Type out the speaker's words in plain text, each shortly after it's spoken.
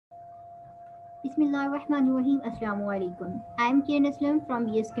Bismillahirrahmanirrahim. Assalamu alaikum. I am Kiran from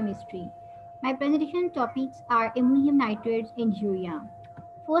BS Chemistry. My presentation topics are ammonium nitrates and urea.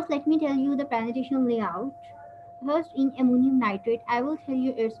 First, let me tell you the presentation layout. First, in ammonium nitrate, I will tell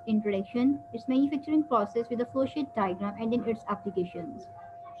you its introduction, its manufacturing process with a flowsheet diagram, and then its applications.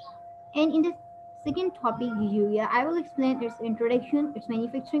 And in the second topic, urea, I will explain its introduction, its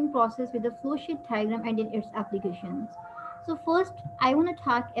manufacturing process with a flowsheet diagram, and then its applications. So first, I want to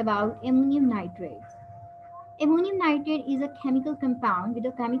talk about ammonium nitrates. Ammonium nitrate is a chemical compound with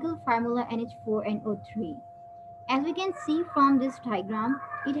a chemical formula NH4NO3. As we can see from this diagram,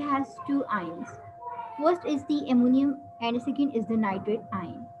 it has two ions. First is the ammonium and the second is the nitrate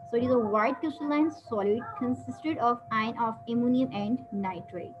ion. So it is a white crystalline solid consisted of ion of ammonium and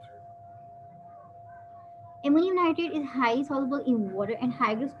nitrate. Ammonium nitrate is highly soluble in water and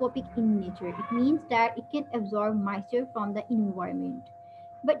hygroscopic in nature. It means that it can absorb moisture from the environment.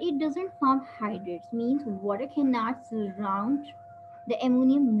 But it doesn't form hydrates, means water cannot surround the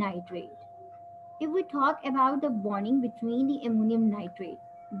ammonium nitrate. If we talk about the bonding between the ammonium nitrate,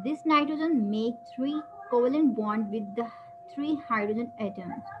 this nitrogen makes three covalent bond with the three hydrogen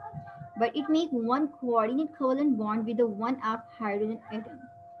atoms, but it makes one coordinate covalent bond with the one up hydrogen atom.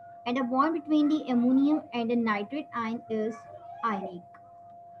 And the bond between the ammonium and the nitrate ion is ionic.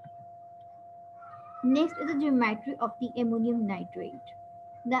 Next is the geometry of the ammonium nitrate.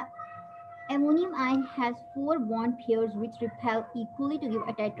 The ammonium ion has four bond pairs which repel equally to give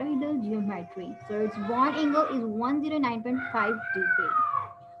a tetrahedral geometry. So its bond angle is 109.5 degree.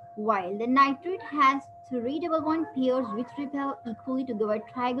 While the nitrate has three double bond pairs which repel equally to give a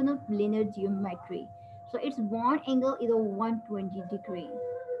trigonal planar geometry. So its bond angle is a 120 degree.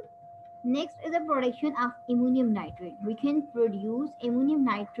 Next is the production of ammonium nitrate. We can produce ammonium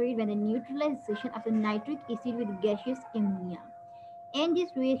nitrate when the neutralization of the nitric acid with gaseous ammonia. And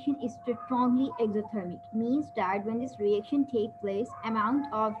this reaction is strongly exothermic, means that when this reaction takes place,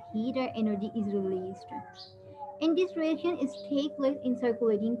 amount of heat or energy is released. And this reaction is take place in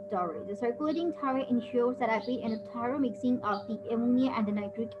circulating tire. The circulating tire ensures the rapid and thorough mixing of the ammonia and the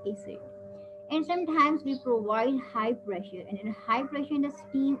nitric acid. And sometimes we provide high pressure, and in high pressure the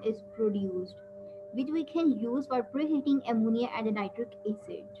steam is produced, which we can use for preheating ammonia and the nitric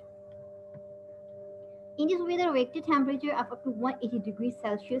acid. In this way, the reactor temperature of up to 180 degrees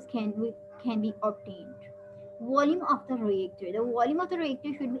Celsius can be obtained. Volume of the reactor. The volume of the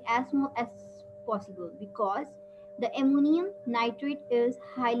reactor should be as small as possible because the ammonium nitrate is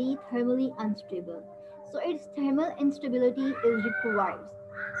highly thermally unstable. So its thermal instability is required.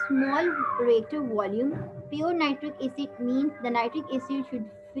 Small reactor volume. Pure nitric acid means the nitric acid should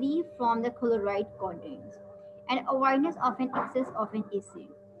free from the chloride contents and awareness of an excess of an acid.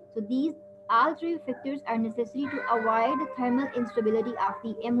 So these all three factors are necessary to avoid the thermal instability of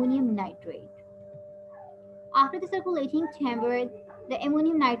the ammonium nitrate. After the circulating chamber, the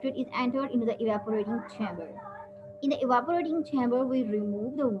ammonium nitrate is entered into the evaporating chamber. In the evaporating chamber, we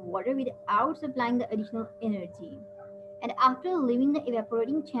remove the water without supplying the additional energy. And after leaving the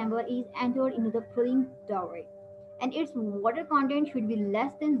evaporating chamber, it is entered into the cooling tower. And its water content should be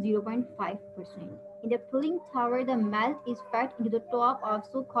less than 0.5%. In the cooling tower, the melt is fed into the top of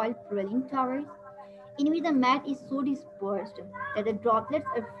so-called cooling towers, in which the melt is so dispersed that the droplets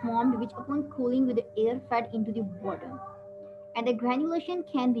are formed, which upon cooling with the air fed into the bottom. And the granulation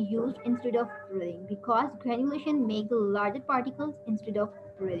can be used instead of drilling because granulation makes the larger particles instead of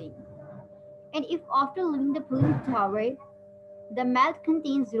drilling. And if after leaving the cooling tower, the melt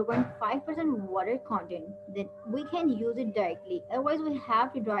contains 0.5% water content, then we can use it directly. Otherwise, we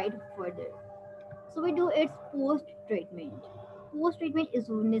have to dry it further. So we do its post-treatment. Post-treatment is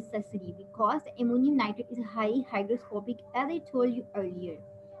necessary because the ammonium nitrate is highly hygroscopic, as I told you earlier,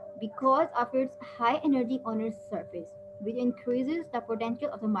 because of its high energy on its surface, which increases the potential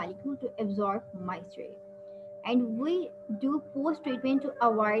of the molecule to absorb moisture. And we do post-treatment to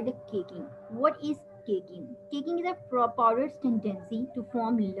avoid the caking. What is caking? Caking is a powder's tendency to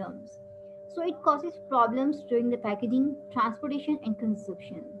form lumps. So it causes problems during the packaging, transportation, and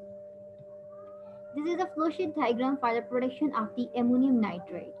consumption. This is a flowsheet diagram for the production of the ammonium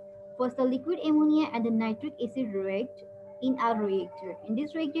nitrate. First, the liquid ammonia and the nitric acid react in a reactor. And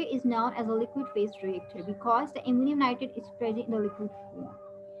this reactor is known as a liquid phase reactor because the ammonium nitrate is present in the liquid form.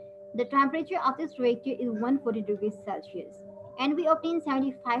 The temperature of this reactor is 140 degrees Celsius, and we obtain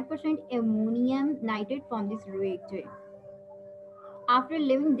 75% ammonium nitrate from this reactor. After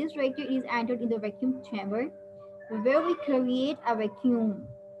leaving this reactor, it is entered in the vacuum chamber, where we create a vacuum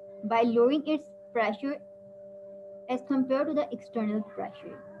by lowering its pressure as compared to the external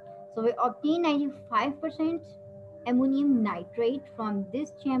pressure. So we obtain 95% ammonium nitrate from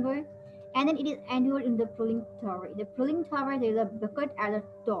this chamber, and then it is entered in the cooling tower. In the cooling tower, there is a bucket at the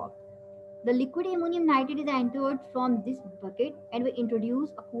top. The liquid ammonium nitrate is entered from this bucket and we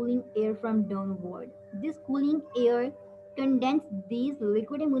introduce a cooling air from downward. This cooling air condenses these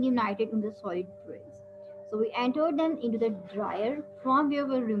liquid ammonium nitrate into the solid pills. So we enter them into the dryer from where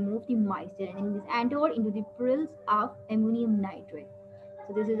we remove the moisture and then it is entered into the pills of ammonium nitrate.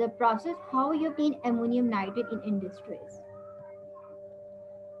 So this is the process how you obtain ammonium nitrate in industries.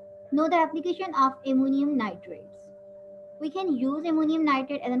 Now the application of ammonium nitrates. We can use ammonium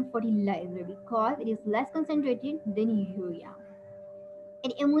nitrate as a fertilizer because it is less concentrated than urea.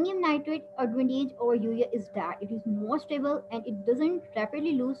 An ammonium nitrate advantage over urea is that it is more stable and it doesn't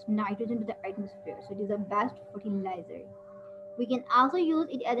rapidly lose nitrogen to the atmosphere, so it is the best fertilizer. We can also use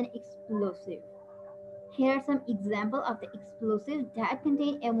it as an explosive. Here are some examples of the explosives that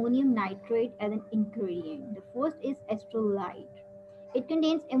contain ammonium nitrate as an ingredient. The first is astrolite. It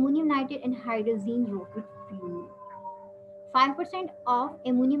contains ammonium nitrate and hydrogen rocket fuel. 5% of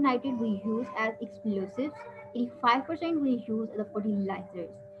ammonium nitrate we use as explosives, 85% we use as fertilizers,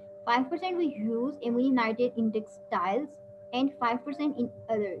 5% we use ammonium nitrate in textiles, and 5% in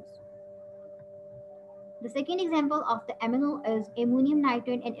others. The second example of the amino is ammonium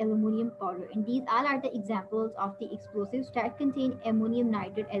nitrate and aluminum powder, and these all are the examples of the explosives that contain ammonium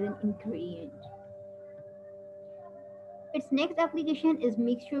nitrate as an ingredient. Its next application is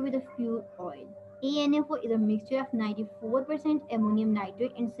mixture with a fuel oil. ANFO is a mixture of 94% ammonium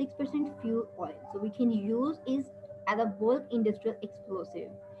nitrate and 6% fuel oil. So we can use it as a bulk industrial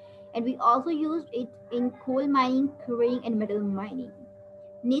explosive. And we also used it in coal mining, quarrying, and metal mining.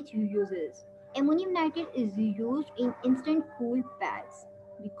 Niche uses. Ammonium nitrate is used in instant cool pads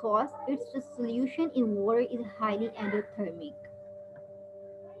because its solution in water is highly endothermic.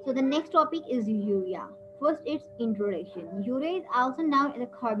 So the next topic is urea. First, its introduction. Urea is also known as a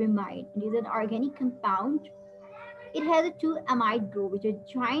carbamate. It is an organic compound. It has a two amide group, which are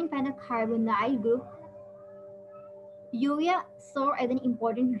joined by the carbonyl group. Urea serves as an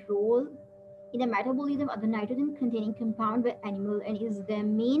important role in the metabolism of the nitrogen-containing compound by animals and is the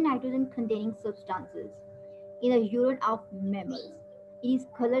main nitrogen-containing substances in the urine of mammals. It is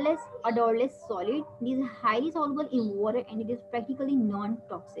colorless, odorless solid. It is highly soluble in water and it is practically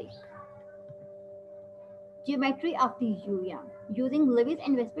non-toxic. Geometry of the urea. Using Lewis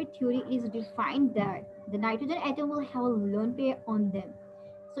and Vespert theory, it is defined that the nitrogen atom will have a lone pair on them.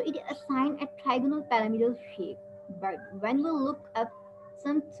 So it is assigned a trigonal pyramidal shape. But when we look up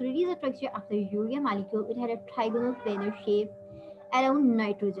some 3D structure of the urea molecule, it had a trigonal planar shape around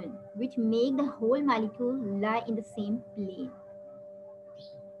nitrogen, which make the whole molecule lie in the same plane.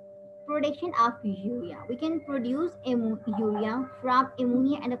 Production of urea. We can produce urea from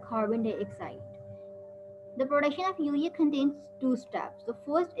ammonia and carbon dioxide. The production of urea contains two steps. The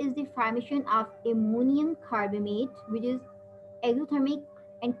first is the formation of ammonium carbamate, which is exothermic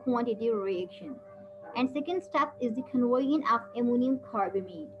and quantitative reaction. And second step is the conversion of ammonium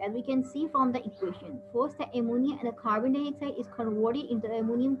carbamate, as we can see from the equation. First, the ammonia and the carbon dioxide is converted into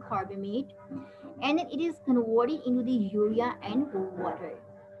ammonium carbamate, and then it is converted into the urea and water.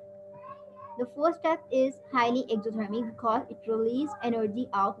 The first step is highly exothermic because it releases energy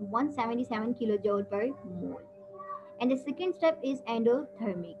of 177 kJ per mole. And the second step is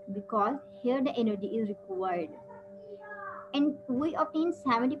endothermic because here the energy is required. And we obtain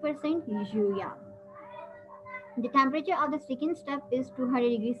 70% urea. The temperature of the second step is 200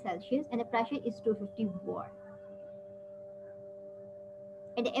 degrees Celsius and the pressure is 250 bar.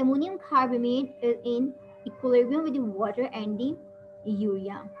 And the ammonium carbamate is in equilibrium with the water and the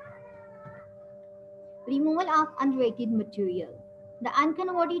urea. Removal of unreacted material. The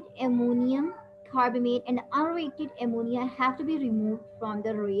unconverted ammonium carbamate and the unreacted ammonia have to be removed from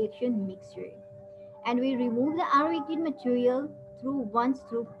the reaction mixture. And we remove the unreacted material through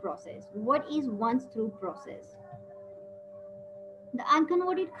once-through process. What is once-through process? The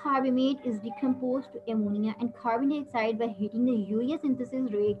unconverted carbamate is decomposed to ammonia and carbon dioxide by heating the urea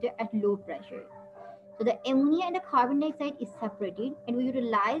synthesis reactor at low pressure. So the ammonia and the carbon dioxide is separated and we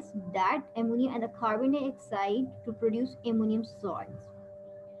utilize that ammonia and the carbon dioxide to produce ammonium salts.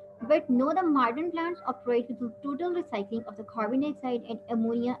 But no, the modern plants operate with the total recycling of the carbon dioxide and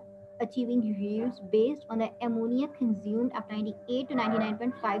ammonia, achieving yields based on the ammonia consumed of 98 to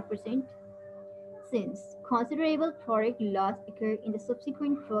 99.5%, since considerable product loss occur in the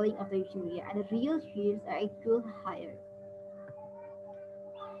subsequent drilling of the urea and the real yields are actually higher.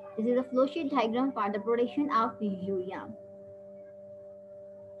 This is a flowsheet diagram for the production of the urea.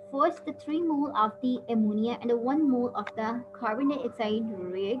 First, the 3 mole of the ammonia and the 1 mole of the carbon dioxide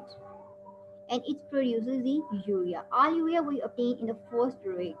react, and it produces the urea. All urea we obtain in the first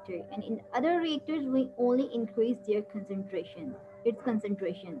reactor, and in other reactors we only increase their concentration, its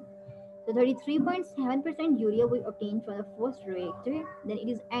concentration. So 33.7% urea we obtain from the first reactor, then it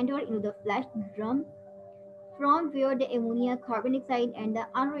is entered into the flash drum from where the ammonia carbon dioxide and the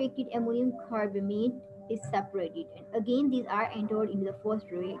unreacted ammonium carbamate is separated. And again these are entered into the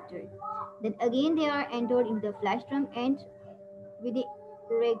first reactor. Then again they are entered into the flash drum, and with the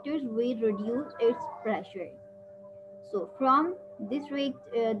reactors we reduce its pressure. So from this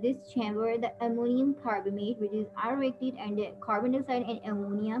chamber, the ammonium carbamate, which is unreacted, and the carbon dioxide and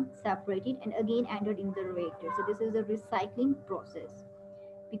ammonia separated and again entered in the reactor. So this is the recycling process,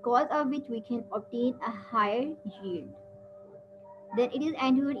 because of which we can obtain a higher yield. Then it is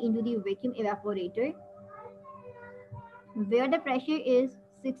entered into the vacuum evaporator, where the pressure is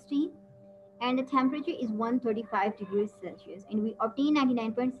 60 and the temperature is 135 degrees Celsius, and we obtain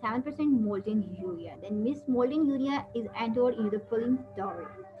 99.7% molten urea. Then this molten urea is entered into the pulling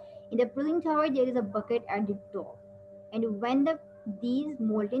tower. In the pulling tower, there is a bucket at the top, and when these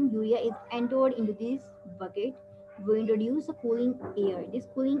molten urea is entered into this bucket, we introduce a cooling air. This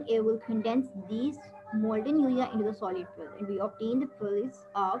cooling air will condense these molten urea into the solid fuel, and we obtain the pellets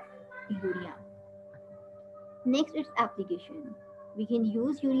of urea. Next, its application. We can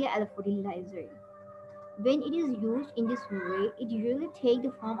use urea as a fertilizer. When it is used in this way, it usually takes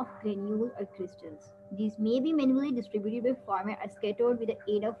the form of granules or crystals. These may be manually distributed by farmer or scattered with the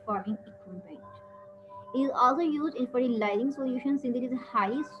aid of farming equipment. It is also used in fertilizing solutions since it is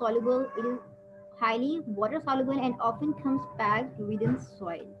highly soluble, it is highly water soluble and often comes packed within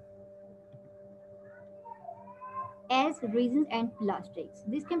soil. As resins and plastics.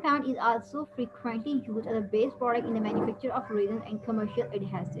 This compound is also frequently used as a base product in the manufacture of resins and commercial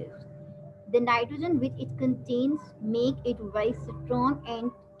adhesives. The nitrogen which it contains make it very strong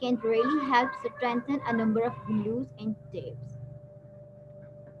and can really help strengthen a number of glues and tapes.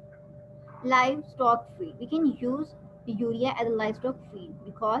 Livestock feed. We can use urea as a livestock feed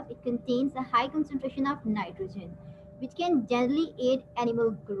because it contains a high concentration of nitrogen, which can generally aid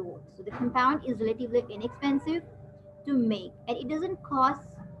animal growth. So the compound is relatively inexpensive to make and it doesn't cost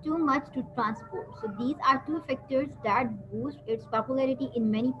too much to transport. So these are two factors that boost its popularity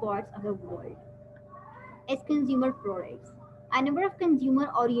in many parts of the world. As consumer products, a number of consumer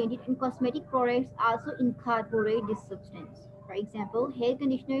oriented and cosmetic products also incorporate this substance. For example, hair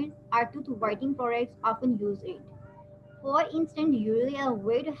conditioners or tooth whitening products often use it. For instance, usually a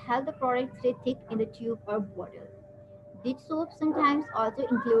way to help the product stay thick in the tube or bottle. Dish soaps sometimes also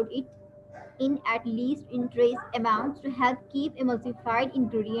include it in at least in trace amounts to help keep emulsified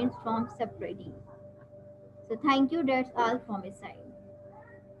ingredients from separating. So thank you, that's all from my side.